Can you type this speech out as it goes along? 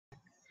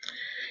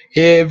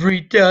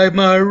Every time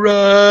our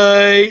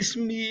eyes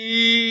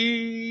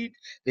meet,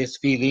 this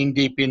feeling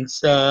deep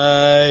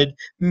inside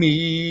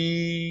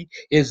me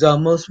is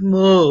almost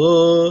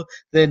more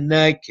than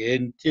I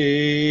can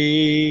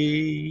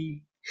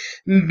take.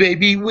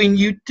 Baby, when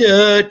you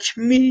touch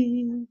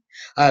me,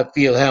 I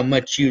feel how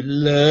much you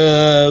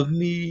love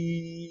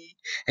me,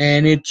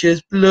 and it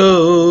just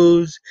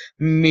blows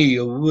me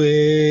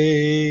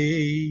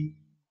away.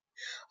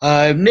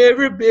 I've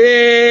never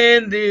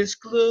been this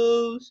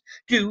close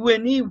to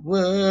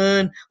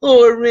anyone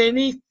or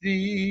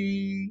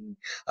anything.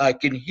 I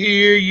can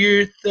hear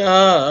your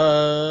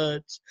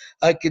thoughts.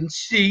 I can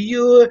see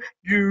your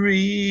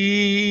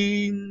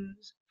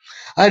dreams.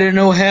 I don't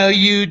know how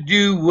you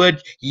do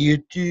what you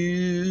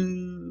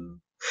do.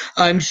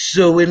 I'm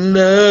so in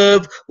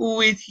love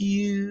with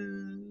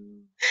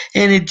you,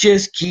 and it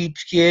just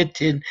keeps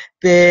getting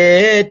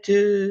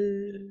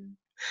better.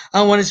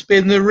 I want to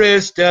spend the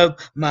rest of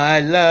my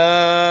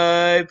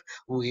life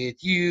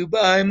with you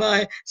by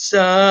my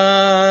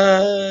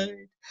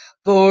side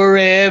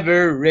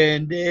forever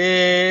and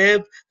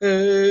ever.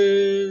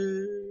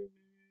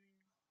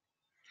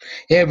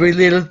 Every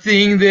little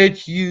thing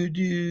that you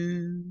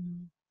do,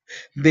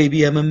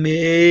 baby, I'm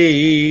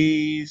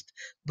amazed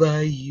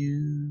by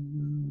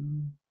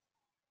you.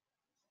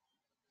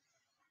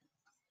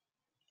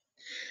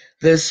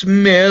 The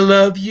smell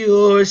of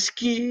your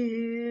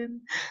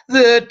skin,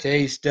 the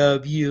taste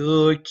of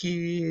your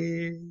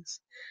kiss,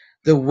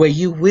 the way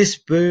you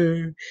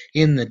whisper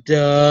in the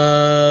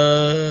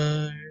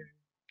dark,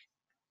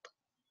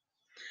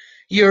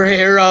 your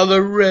hair all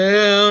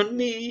around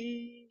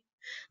me,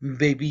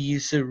 baby,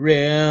 you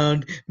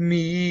surround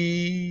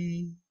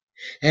me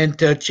and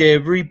touch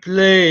every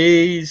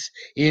place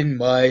in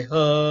my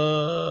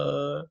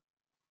heart.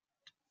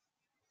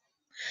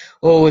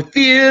 Oh, it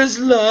feels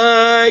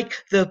like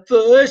the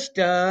first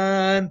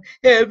time,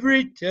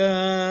 every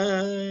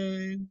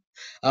time.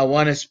 I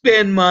want to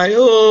spend my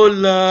whole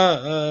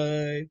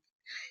life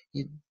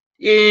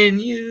in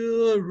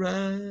your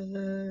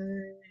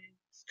eyes.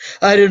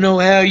 I don't know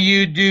how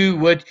you do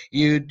what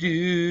you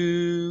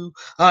do.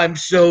 I'm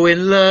so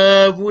in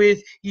love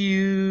with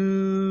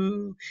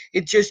you.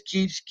 It just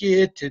keeps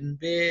getting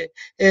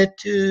better.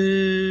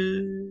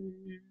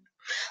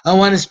 I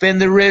want to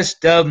spend the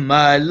rest of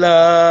my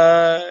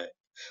life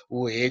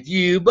with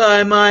you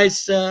by my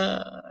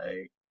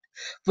side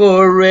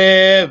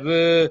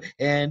forever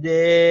and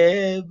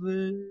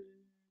ever.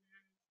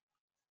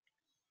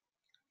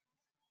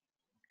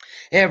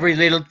 Every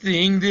little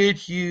thing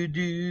that you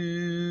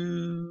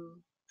do,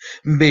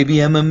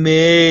 baby, I'm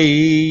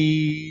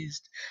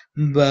amazed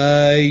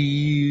by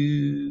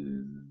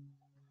you.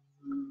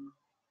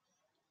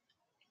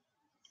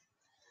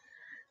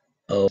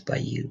 Oh, by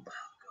you,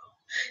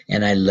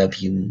 and I love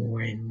you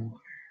more and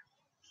more.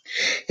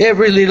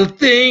 Every little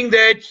thing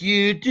that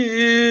you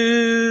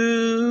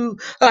do,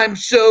 I'm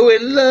so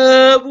in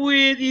love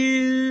with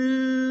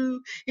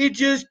you. It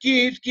just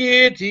keeps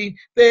getting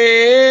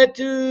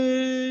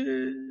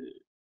better.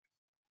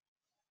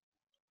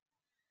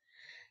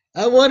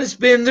 I want to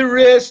spend the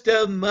rest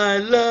of my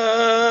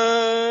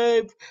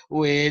life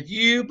with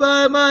you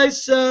by my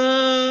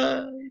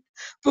side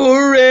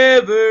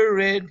forever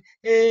and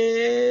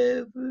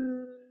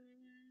ever.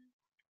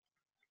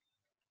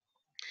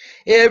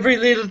 Every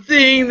little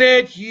thing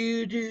that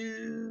you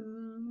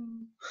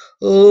do,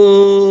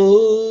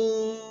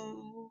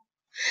 oh,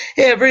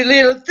 every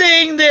little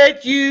thing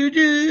that you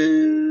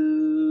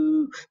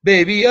do,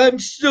 baby, I'm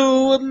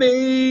so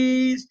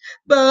amazed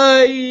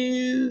by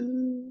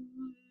you.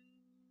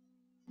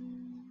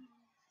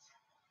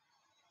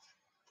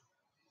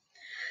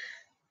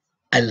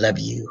 I love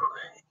you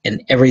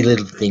and every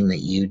little thing that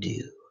you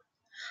do.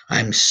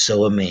 I'm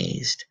so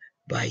amazed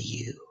by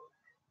you.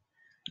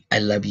 I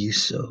love you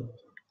so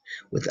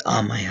with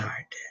all my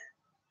heart.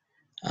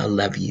 I'll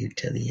love you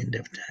till the end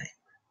of time.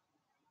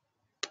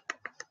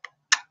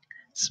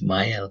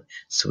 Smile,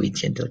 sweet,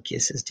 gentle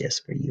kisses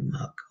just for you,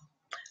 Malcolm.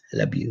 I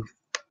love you.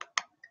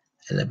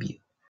 I love you.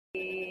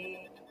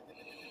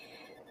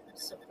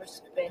 Super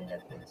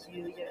stupendous with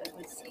you. You're a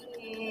good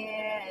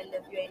singer. I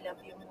love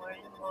you more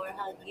and more.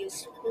 Hug you,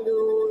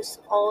 blues.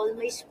 All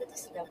my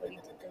sweetest love.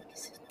 Gentle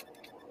kisses.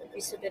 Will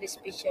be so very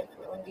special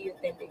for only you,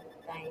 tender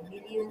time.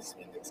 Millions,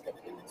 millions,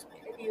 quadrillions.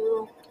 I love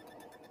you.